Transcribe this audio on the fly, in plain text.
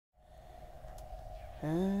Yep,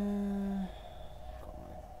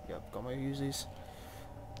 got my Uzis.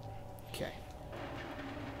 Okay.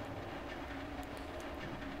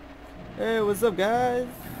 Hey, what's up, guys?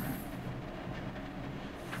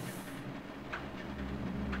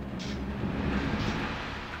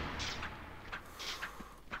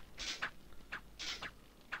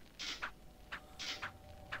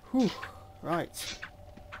 Whew. Right.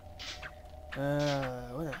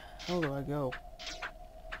 Where the hell do I go?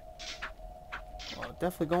 Well,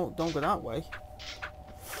 definitely don't go that way.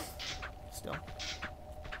 Still,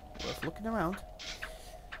 worth looking around.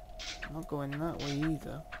 I'm not going that way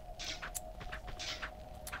either.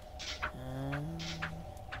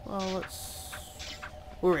 Well,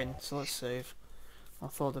 we're in, so let's save. I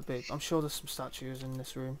thought a bit. I'm sure there's some statues in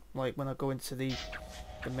this room. Like when I go into the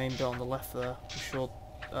main bit on the left there, I'm sure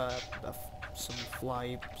some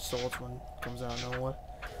fly swordsman comes out of nowhere.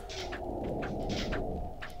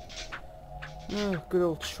 Oh, good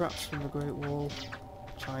old traps from the Great Wall,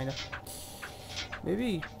 China.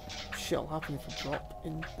 Maybe shit'll happen if I drop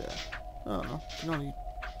in there. I don't know.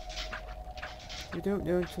 You don't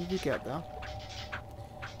know until you get there.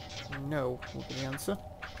 No, will be the answer.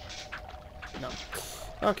 No.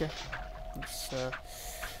 Okay. Let's,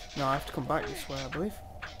 no, I have to come back this way, I believe.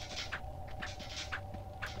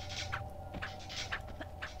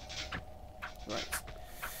 Right.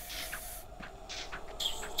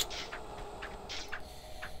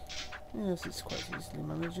 Yes, it's quite easily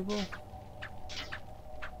manageable.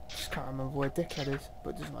 Just can't remember where Dickhead is,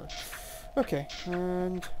 but it doesn't matter. Okay,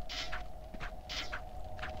 and...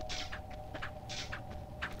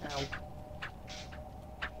 Ow.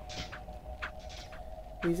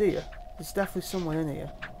 He's here. There's definitely someone in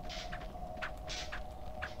here.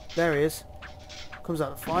 There he is. Comes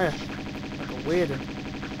out of the fire. Like a weirdo.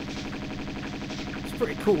 It's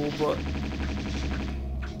pretty cool, but...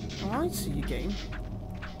 Alright, see you game.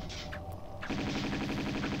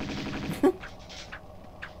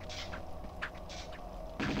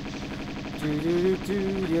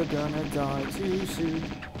 You're gonna die too soon.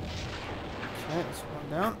 Okay, let's one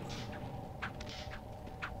down.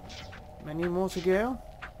 Many more to go.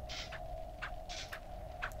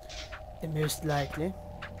 Most likely.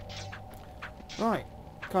 Right,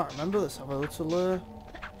 can't remember. Let's have a little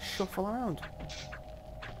shuffle around.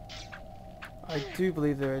 I do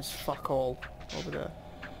believe there is fuck all over there.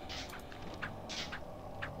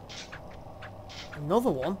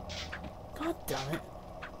 Another one? God damn it.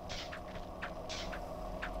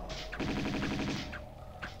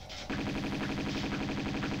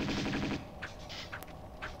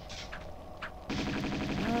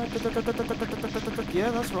 Yeah,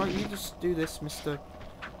 that's right, you just do this, mister.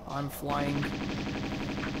 I'm flying.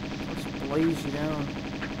 I'll just blaze you down.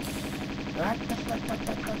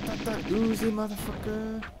 Oozy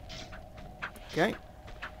motherfucker. Okay.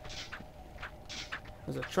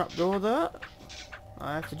 There's a trapdoor there.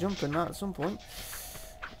 I have to jump in that at some point.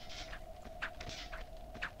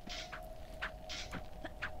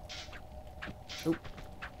 Oh.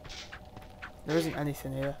 There isn't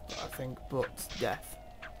anything here, I think, but death.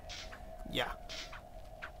 Yeah.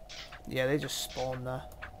 Yeah, they just spawn there.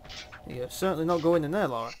 You're certainly not going in there,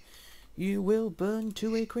 Laura. You will burn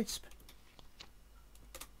to a crisp.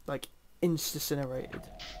 Like, incinerated.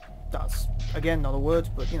 That's, again, not a word,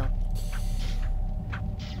 but, you know.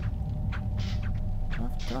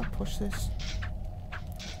 Can I push this?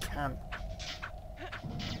 I can.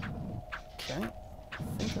 Okay.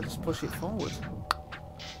 I think I'll just push it forward.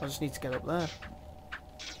 I just need to get up there.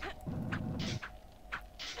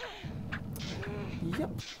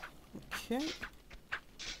 Yep. Okay.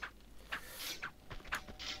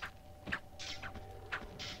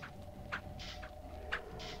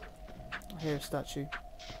 I hear a statue.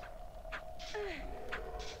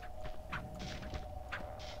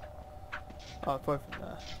 Oh, probably from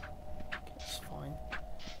there. Okay, it's fine.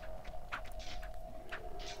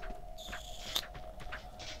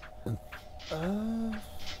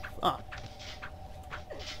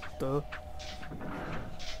 Duh.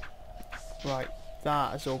 Right,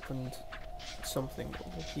 that has opened something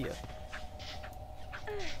over here,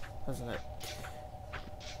 hasn't it?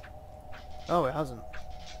 Oh, it hasn't.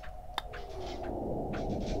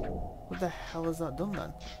 What the hell has that done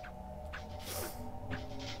then?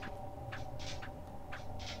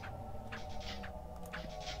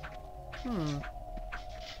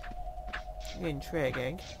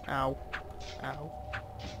 Intriguing. Ow. Ow.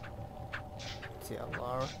 See ya,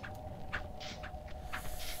 Laura.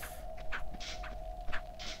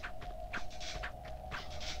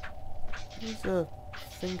 There's a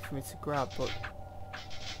thing for me to grab, but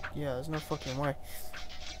yeah, there's no fucking way.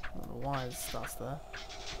 I don't know why that's there.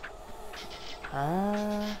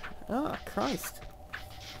 Oh, Christ.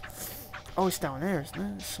 Oh, it's down there, isn't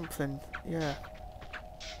it? Something, yeah.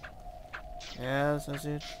 Yeah, that's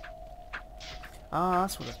it. Ah,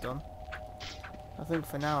 that's what I've done. I think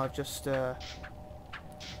for now I've just, nope.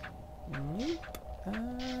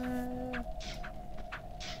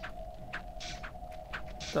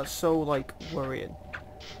 That's so, like, worrying.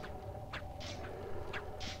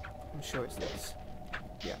 I'm sure it's this.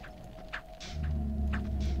 Yeah.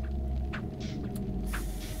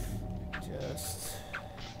 Just...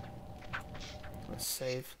 let's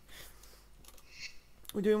save.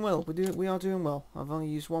 We're doing well. We are doing well. I've only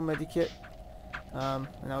used one medikit. And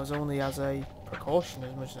that was only as a precaution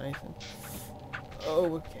as much as anything.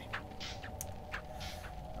 Oh, okay.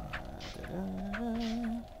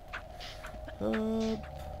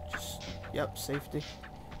 Just, yep, safety.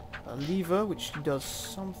 A lever, which does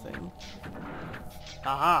something.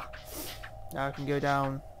 Aha! Now I can go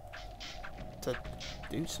down to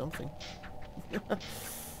do something.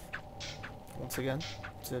 Once again,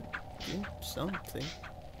 to do something.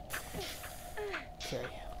 Okay.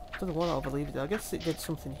 Don't know what I'll believe it. I guess it did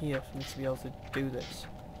something here for me to be able to do this.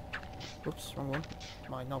 Oops, wrong one.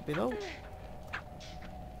 Might not be though.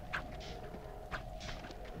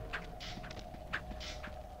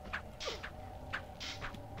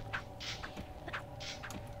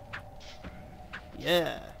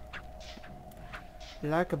 Yeah.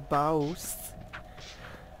 Like a boss.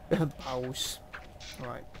 A boss.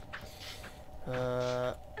 Right.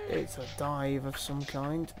 It's a dive of some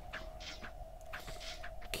kind.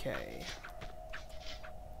 Okay.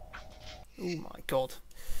 Oh my god.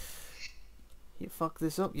 You fuck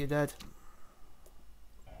this up, you're dead.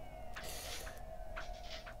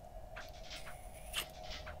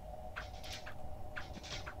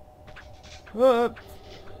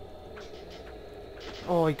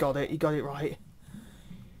 Oh, he got it right.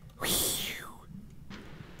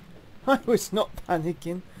 I was not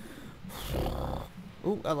panicking.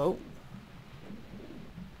 Oh, hello.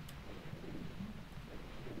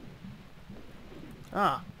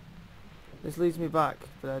 Ah, this leads me back,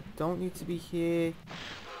 but I don't need to be here.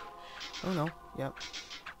 Oh no, yep.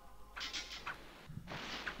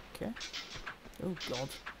 Okay. Oh god.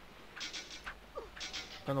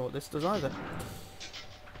 Don't know what this does either.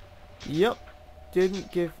 Yep.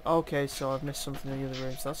 Didn't give... okay, so I've missed something in the other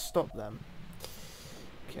room, so let's stop them.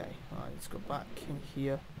 Okay, alright, let's go back in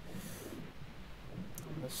here.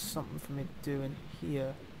 And there's something for me to do in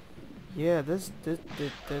here. Yeah,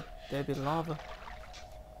 there'd be lava.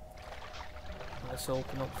 Let's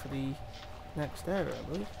open up for the next area, I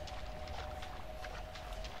believe.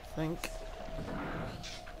 I think.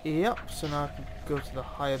 Yep, so now I can go to the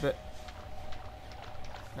higher bit.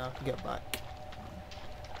 Now I can get back.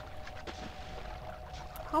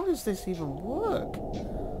 How does this even work?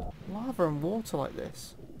 Lava and water like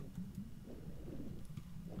this.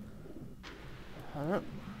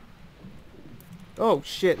 Oh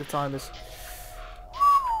shit, the timers.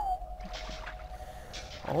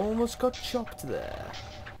 Almost got chopped there.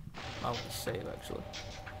 I want to save actually.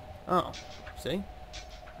 Oh, see?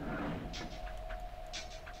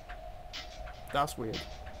 That's weird.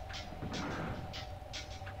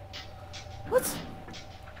 What?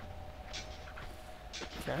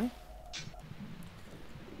 Okay.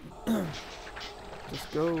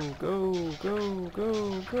 Just go, go, go,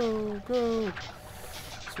 go, go, go.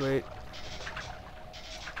 Sweet.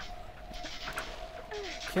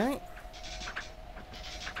 Okay.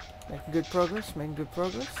 Making good progress, making good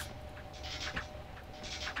progress.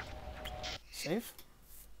 Save.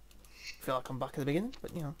 Feel like I'm back at the beginning,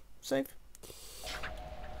 but you know, save.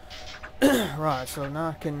 Right, so now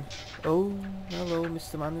I can... oh, hello,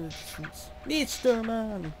 Mr. Man in the distance. Mr.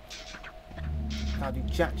 Man! Can't do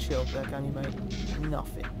jack shit up there, can you, mate?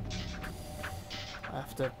 Nothing. I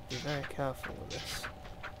have to be very careful with this.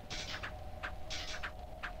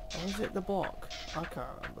 Or is it the block? I can't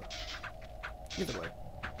remember. Either way.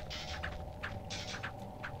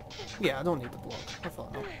 Yeah, I don't need the block. I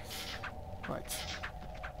thought no. Right.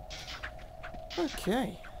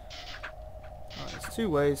 Okay. Alright, there's two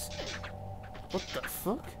ways. What the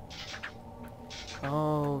fuck?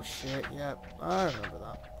 Oh shit, yep. I remember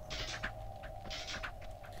that.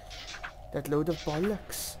 That load of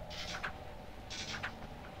bollocks.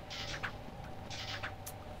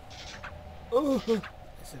 Oh!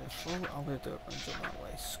 Is it a full? I'm gonna do it and jump that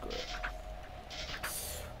way. Screw it.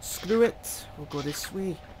 Screw it! We'll go this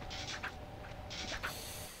way.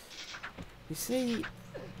 You see,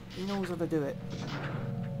 he knows how to do it.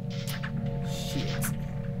 Shit.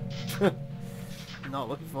 Not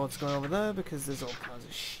looking forward to going over there because there's all kinds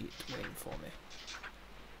of shit waiting for me.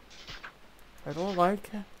 I don't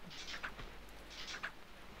like it.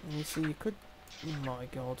 And you see, you could... Oh my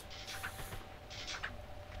god.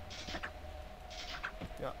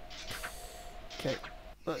 Yeah. Okay,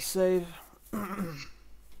 let's save. What's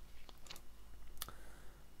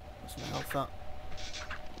my health at?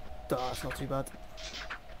 Ah, that's not too bad.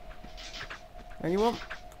 Anyone?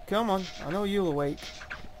 Come on, I know you'll awake.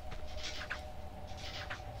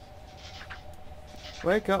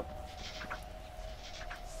 Wake up.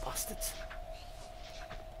 Bastards.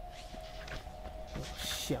 Oh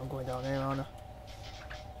shit, I'm going down here, aren't I?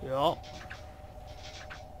 Yeah.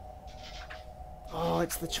 Oh,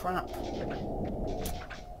 it's the trap.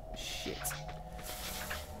 Shit.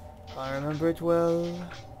 I remember it well.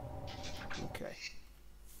 Okay.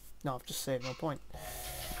 No, I've just saved no point.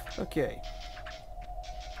 Okay.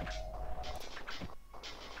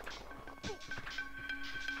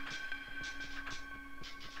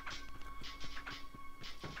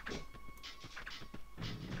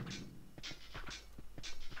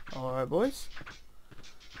 Alright, boys.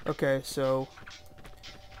 Okay, so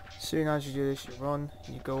as soon as you do this, you run,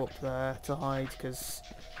 you go up there to hide, because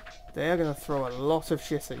they are going to throw a lot of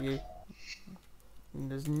shit at you.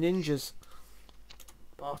 And there's ninjas.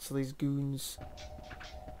 Bartley's goons.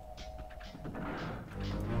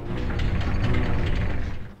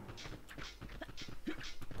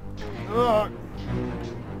 Ugh.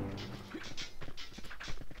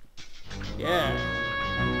 Yeah.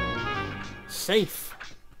 Safe.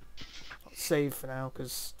 Not save for now,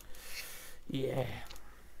 because yeah.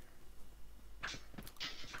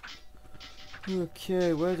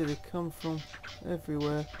 Okay, where did it come from?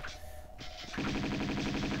 Everywhere.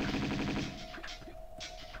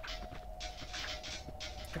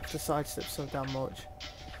 I have to sidestep so damn much.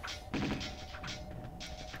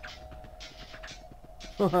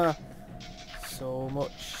 So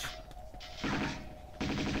much.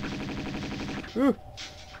 Ooh.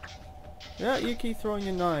 Yeah, you keep throwing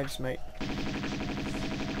your knives, mate.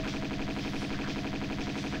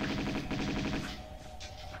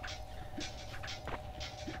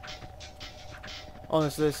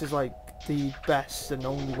 Honestly, this is like the best and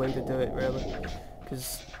only way to do it, really,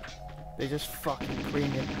 because they just fucking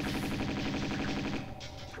cream you.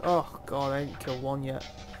 Oh god, I didn't kill one yet,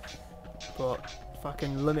 but if I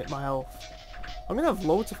can limit my health, I'm gonna have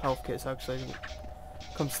loads of health kits actually.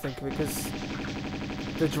 Come to think of it, because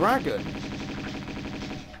the dragon,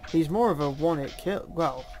 he's more of a one-hit kill.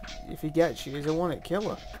 Well, if he gets you, he's a one-hit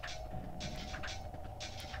killer.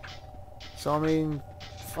 So I mean,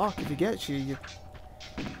 fuck, if he gets you, you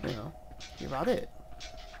know, you're at it.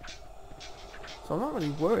 So I'm not really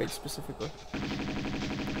worried specifically.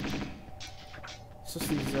 It's just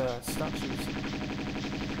these statues.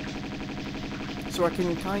 So I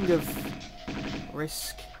can kind of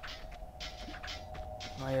risk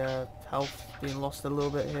my health being lost a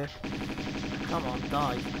little bit here. Come on,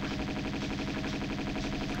 die.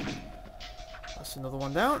 That's another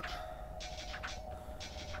one down.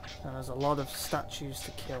 And there's a lot of statues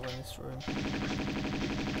to kill in this room.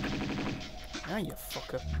 Ah, you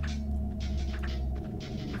fucker.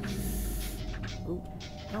 Ooh,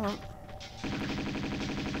 come on.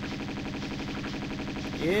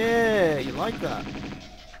 Yeah, you like that.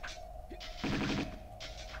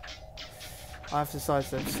 I have to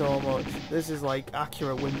sidestep so much. This is like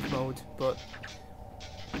accurate wimp mode, but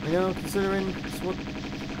you know, considering it's what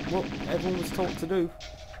everyone was taught to do,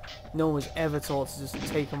 no one was ever taught to just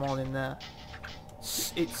take them on in there.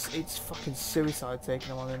 It's fucking suicide taking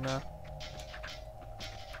them on in there.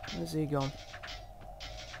 Where's he gone?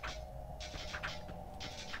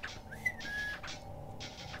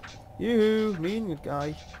 Yoo-hoo, mean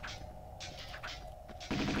guy.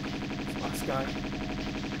 Last guy.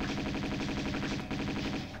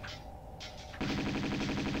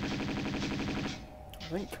 I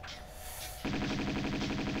think.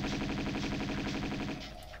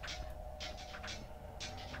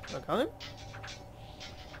 I got him?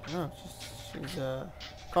 No, she's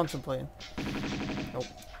contemplating. Nope.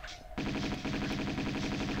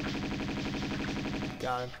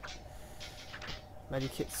 Got him.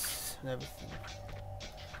 Medikits and everything.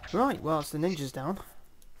 Right, well, it's the ninjas down.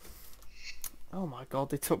 Oh my god,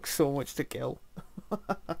 they took so much to kill.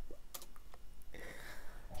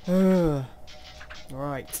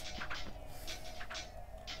 Right.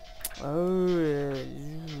 Oh,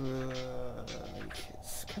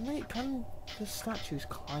 can the statues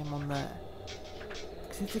climb on there?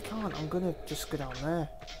 Because if they can't, I'm gonna just go down there.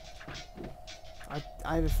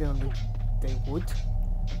 I have a feeling they would.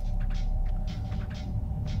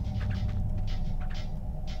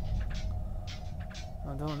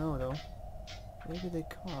 I don't know though. Maybe they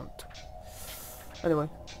can't. Anyway,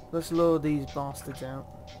 let's lower these bastards out.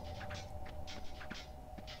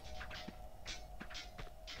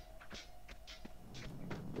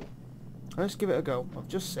 Let's give it a go. I've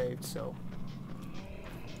just saved, so...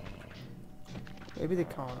 Maybe they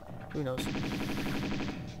can't. Who knows?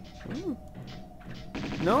 Ooh.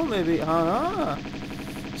 No, maybe. Ah,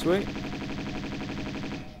 sweet.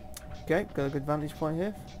 Okay, got a good vantage point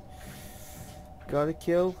here. Got a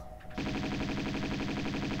kill.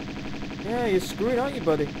 Yeah, you're screwed, aren't you,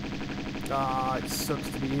 buddy? Ah, it sucks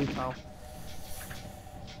to be you, pal.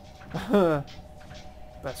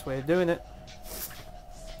 Best way of doing it.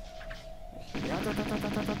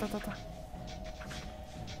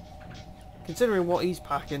 Considering what he's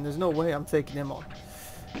packing, there's no way I'm taking him on.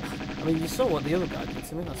 I mean, you saw what the other guy did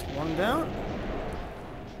to me. That's one down.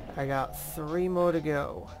 I got 3 more to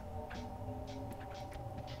go.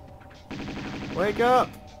 Wake up!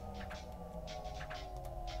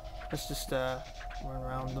 Let's just run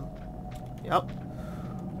around them. Yep.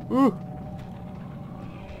 Ooh!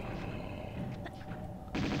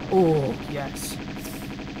 Oh, yes.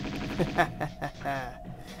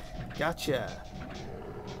 Gotcha.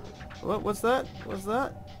 What's that? What's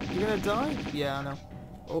that? You gonna die? Yeah, I know.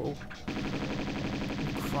 Uh oh.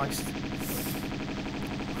 Christ.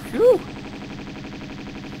 Phew!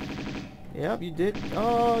 Yep, you did.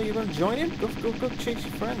 Oh, you gonna join him? Go chase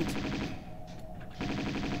your friend.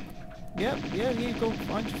 Yep, yeah, you go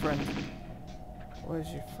find your friend. Where's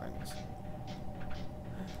your friend?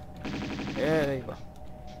 Yeah, there you go.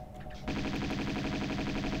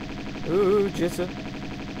 Ooh, jitter.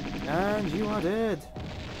 And you are dead.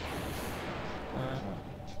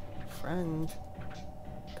 Friend.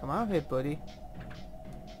 Come out here, buddy.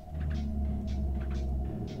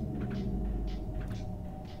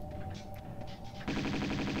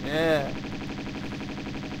 Yeah.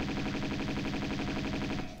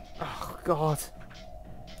 Oh, God.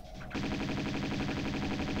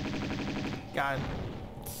 Got him.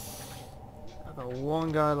 I've got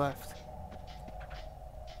one guy left.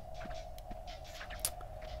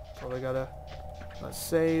 Probably gotta... Let's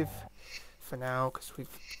save for now, because we've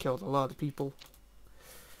killed a lot of people.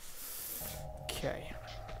 Okay.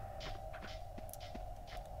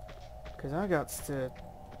 Because I got to...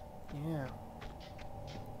 Yeah.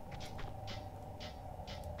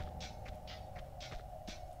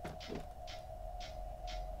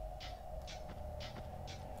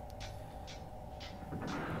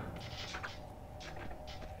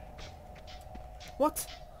 What?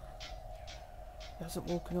 He hasn't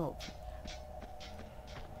woken up.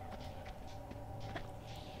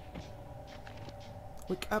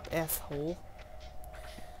 Wake up, asshole.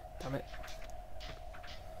 Damn it.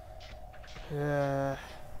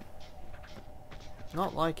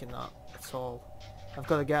 Not liking that at all. I've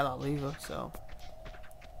got to get that lever, so.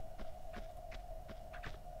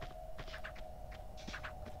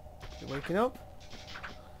 You waking up?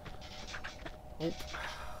 Oh,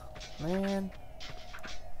 man.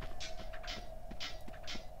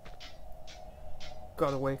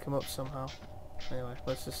 Gotta wake him up somehow. Anyway,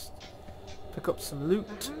 let's just pick up some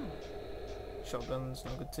loot. Shotguns,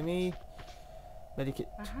 not good to me. Medikit,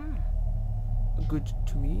 good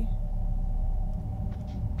to me.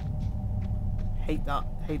 Hate that.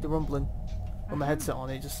 Hate the rumbling. With my headset on,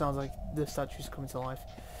 it just sounds like the statue's coming to life.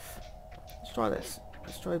 Let's try this.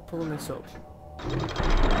 Let's try pulling this up.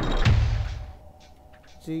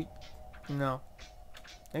 See? No.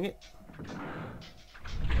 Dang it.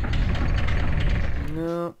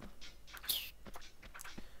 No.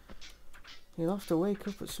 You'll have to wake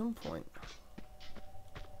up at some point.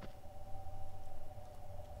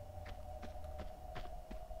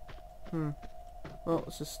 Well,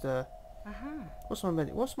 it's just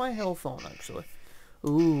what's my health on actually?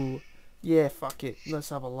 Ooh. Yeah, fuck it. Let's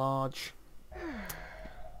have a large.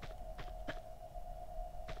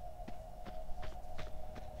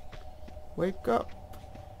 Wake up.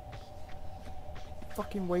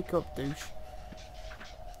 Fucking wake up, douche.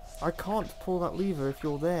 I can't pull that lever if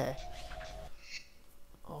you're there.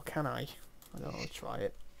 Or can I? I don't know, try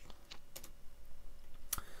it.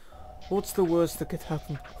 What's the worst that could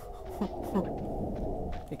happen?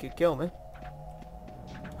 He could kill me.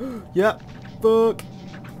 Yeah, fuck.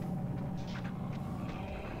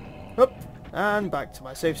 Up and back to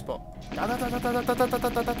my safe spot.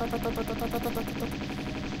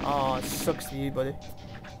 Oh, it sucks to you, buddy.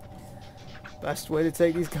 Best way to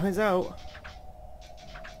take these guys out.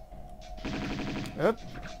 Up.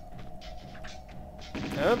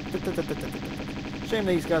 Up. Shame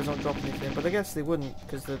these guys don't drop anything, but I guess they wouldn't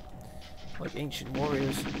because they're like ancient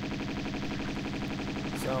warriors.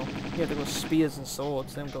 So yeah, they've got spears and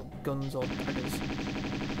swords. They haven't got guns or daggers.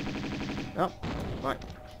 Oh, right.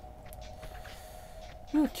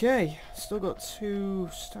 Okay, still got 2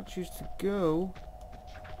 statues to go.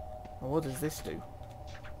 Well, what does this do?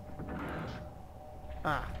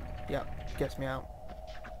 Ah, yep, gets me out.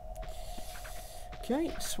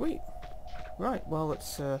 Okay, sweet. Right, well,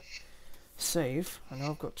 let's save. I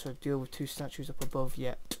know I've got to deal with 2 statues up above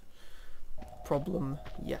yet. Problem,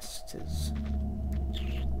 yes, it is.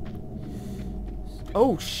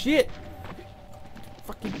 Oh, shit!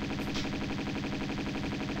 Fucking...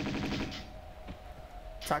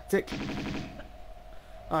 Tactic.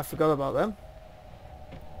 I forgot about them.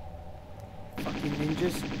 Fucking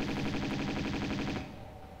ninjas.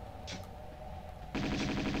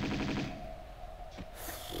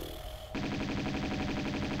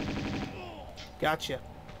 Gotcha.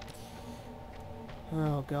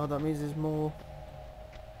 Oh god, that means there's more.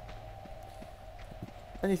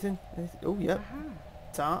 Anything? Anything? Oh, yep.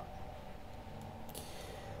 Tart.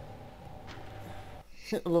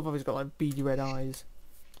 I love how he's got like beady red eyes.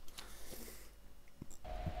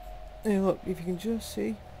 Hey, look, if you can just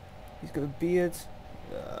see, he's got a beard.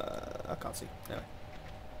 I can't see. Anyway.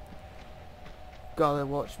 Gotta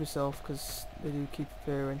watch myself because they do keep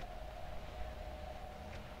appearing.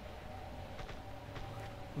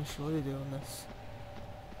 I'm sure they do on this.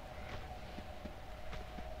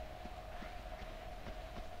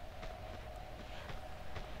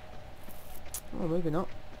 Oh, maybe not.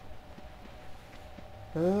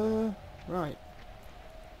 Right.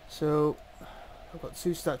 So, I've got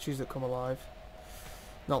 2 statues that come alive.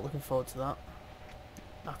 Not looking forward to that.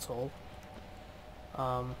 At all.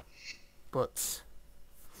 But,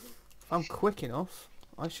 if I'm quick enough,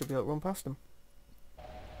 I should be able to run past them.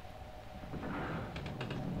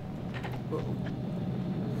 Uh-oh.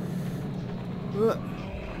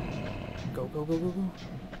 Go, go, go, go, go.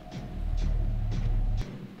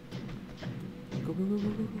 Go, go, go, go,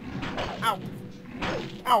 go. Ow!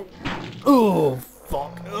 Ow! Oh,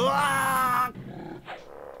 fuck! Ah!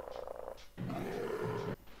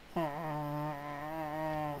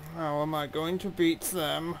 How am I going to beat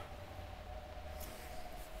them?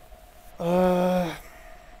 I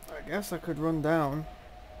guess I could run down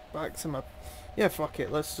back to my... Yeah, fuck it.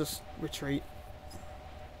 Let's just retreat.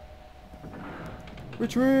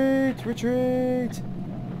 Retreat! Retreat!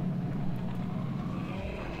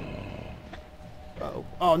 Uh-oh.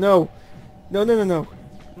 Oh, no! No, no, no, no!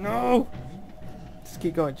 No! Just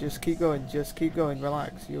keep going, just keep going, just keep going.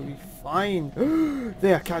 Relax, you'll be fine.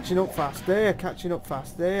 They are catching up fast. They are catching up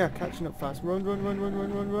fast. They are catching up fast. Run, run, run, run,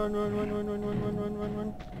 run, run, run, run, run, run, run, run, run, run, run,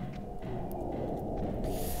 run.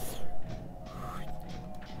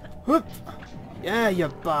 Whoop! Yeah, you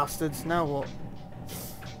bastards. Now what?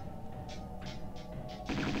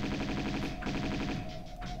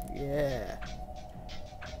 Yeah.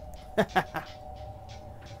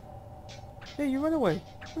 Hey, you run away.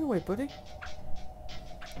 Run away, buddy.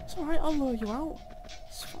 It's alright, I'll lure you out.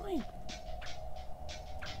 It's fine.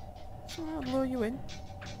 It's alright, I'll lure you in.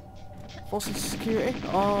 Forces security.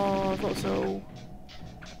 Oh, I thought so.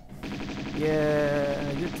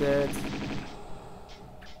 Yeah, you're dead.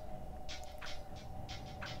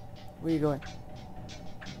 Where are you going?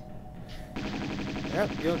 Yep,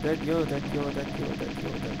 you're dead, you're dead, you're dead, you're dead,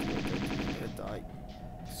 you're dead, you're dead. You're gonna die.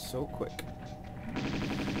 So quick.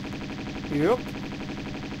 Yep.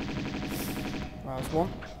 That's one.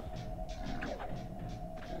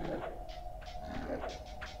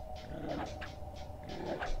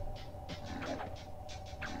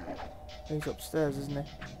 He's upstairs, isn't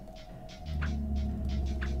he?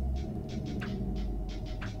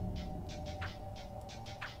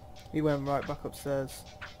 He went right back upstairs,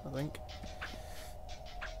 I think.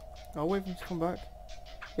 I'll wait for him to come back.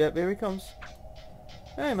 Yep, here he comes.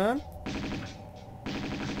 Hey, man.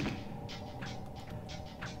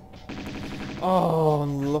 Oh,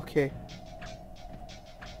 unlucky.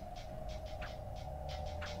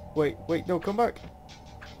 Wait, wait, no, come back.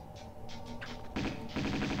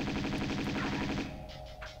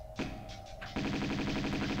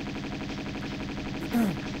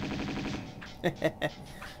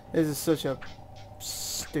 This is such a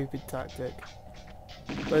stupid tactic.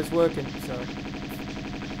 But it's working, so...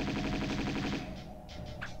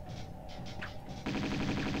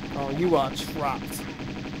 Oh, you are trapped.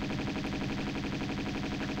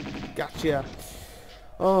 Gotcha.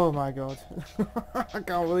 Oh my god. I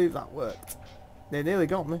can't believe that worked. They nearly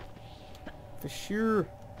got me. For sure.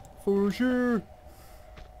 For sure.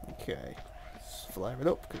 Okay. Let's flare it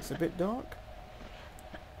up because it's a bit dark.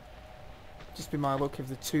 Just be my luck if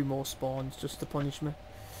the 2 more spawns just to punish me.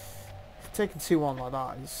 Taking 2 on like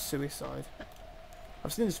that is suicide.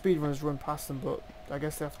 I've seen the speedrunners run past them, but I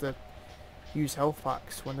guess they have to use health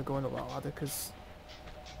packs when they're going up that ladder because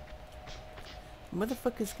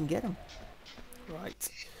motherfuckers can get them. Right.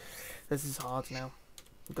 This is hard now.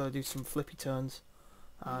 We've got to do some flippy turns.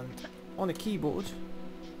 And on a keyboard,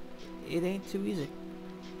 it ain't too easy.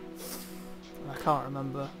 And I can't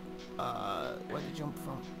remember where to jump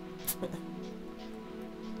from.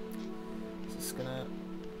 Just gonna...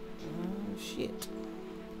 shit.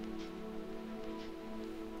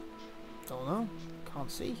 Don't know.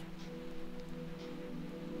 Can't see.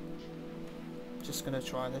 Just gonna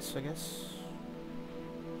try this, I guess.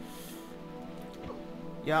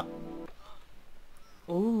 Yeah.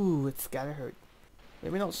 Ooh, it's gotta hurt.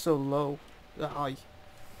 Maybe not so low. High.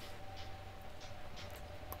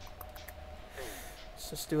 Let's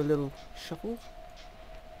just do a little shuffle.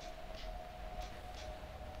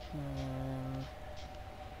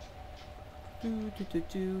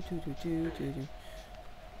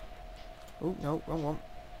 Oh no, wrong one.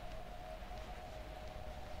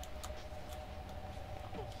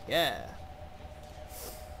 Yeah.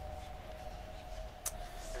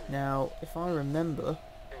 Now, if I remember,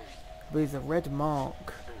 I believe the red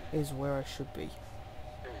mark is where I should be.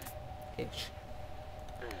 Ish.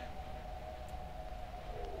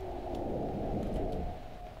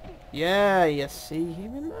 Yeah, you see, he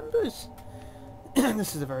remembers.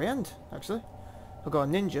 This is the very end, actually. I've got a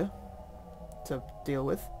ninja to deal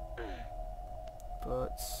with,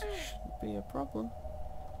 but shouldn't be a problem.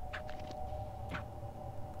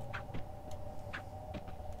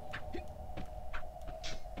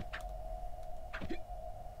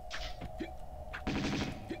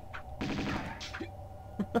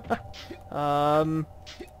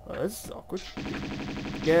 Well, this is awkward.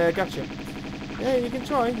 Yeah, gotcha. Yeah, you can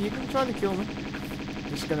try to kill me.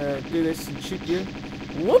 Just gonna do this and shoot you.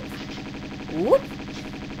 Whoop! Whoop!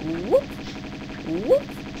 Whoop! Whoop!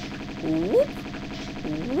 Whoop!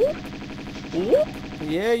 Whoop! Whoop!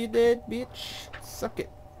 Yeah, you did, bitch. Suck it.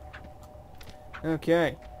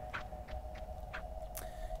 Okay.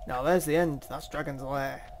 Now there's the end. That's Dragon's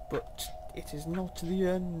Lair. But it is not the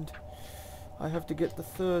end. I have to get the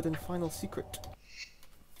third and final secret.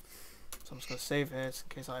 So I'm just going to save this in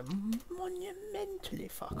case I monumentally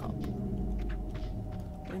fuck up.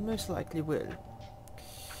 I most likely will.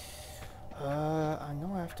 I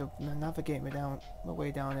know I have to navigate my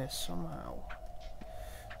way down here somehow.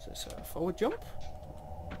 So it's a forward jump?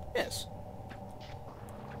 Yes.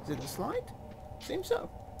 Is it a slide? Seems so.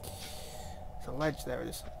 It's a ledge, there it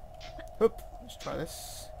is. Hoop, let's try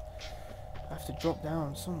this. I have to drop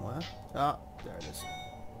down somewhere. Ah, there it is.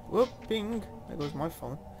 Whoop, bing. There goes my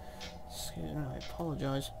phone. Excuse me, I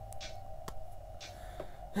apologise.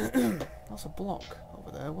 That's a block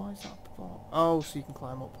over there. Why is that a block? Oh, so you can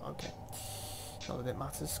climb up. Okay. Not that it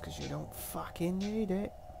matters, because you don't fucking need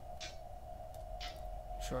it.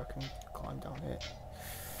 Sure I can climb down here.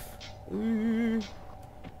 Ooh.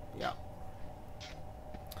 Yeah.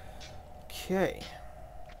 Okay.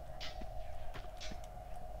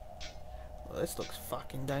 Well, this looks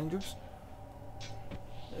fucking dangerous.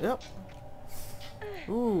 Yep.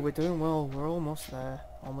 Ooh, we're doing well. We're almost there.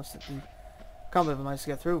 Almost at the... Can't believe I managed to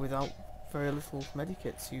get through without very little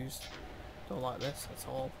medikits used. Don't like this at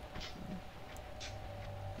all.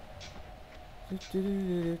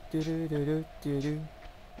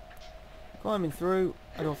 Climbing through.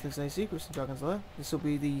 I don't think there's any secrets in Dragon's Lair. This will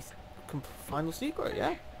be the final secret,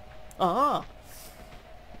 yeah? Aha!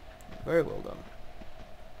 Very well done.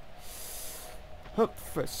 Hope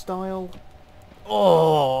for style.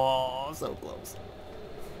 Oh, so close.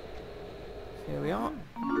 Here we are.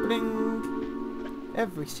 Bling!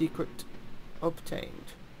 Every secret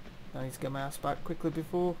obtained. I need to get my ass back quickly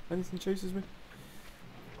before anything chases me.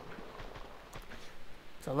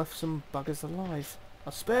 So I left some buggers alive. I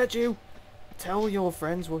spared you! Tell your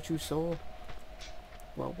friends what you saw.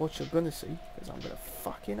 Well, what you're gonna see, because I'm gonna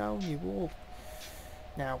fucking own you all.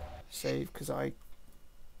 Now, save, because I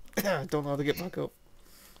don't know how to get back up.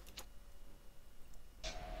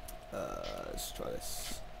 Let's try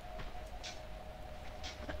this.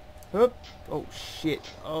 Hup. Oh shit.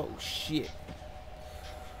 Oh shit.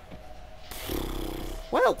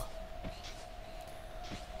 Well.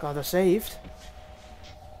 God, I saved.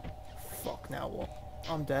 Fuck, now what?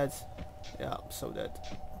 I'm dead. Yeah, I'm so dead.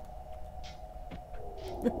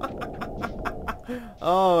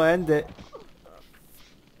 Oh, end it.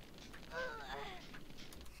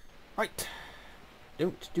 Right.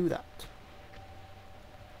 Don't do that.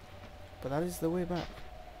 But that is the way back.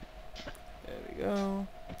 There we go.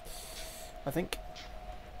 I think.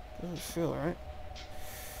 Doesn't feel right.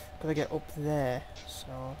 Gotta get up there,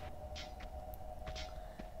 so...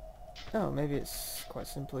 Oh, maybe it's quite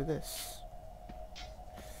simply this.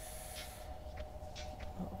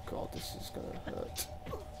 Oh god, this is gonna hurt.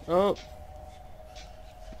 Oh!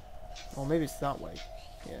 Oh, maybe it's that way.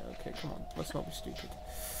 Yeah, okay, come on. Let's not be stupid.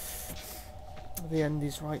 The end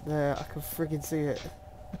is right there. I can friggin' see it.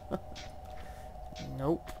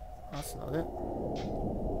 Nope. That's not it.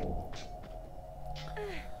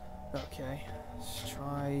 Okay. Let's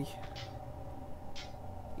try...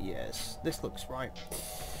 Yes. This looks right.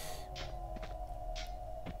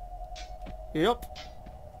 Yep.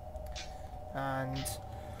 And...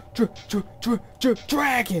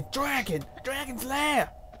 Dragon! Dragon's lair!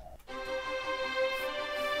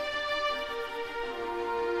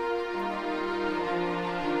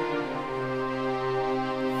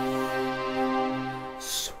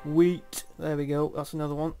 Sweet. There we go. That's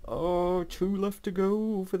another one. Oh, 2 left to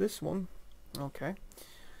go for this one. Okay.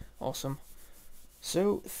 Awesome.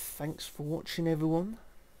 So, thanks for watching, everyone.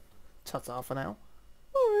 Ta-ta for now.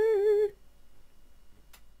 Bye.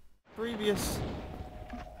 Previous.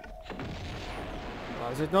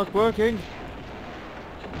 Why is it not working?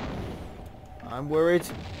 I'm worried.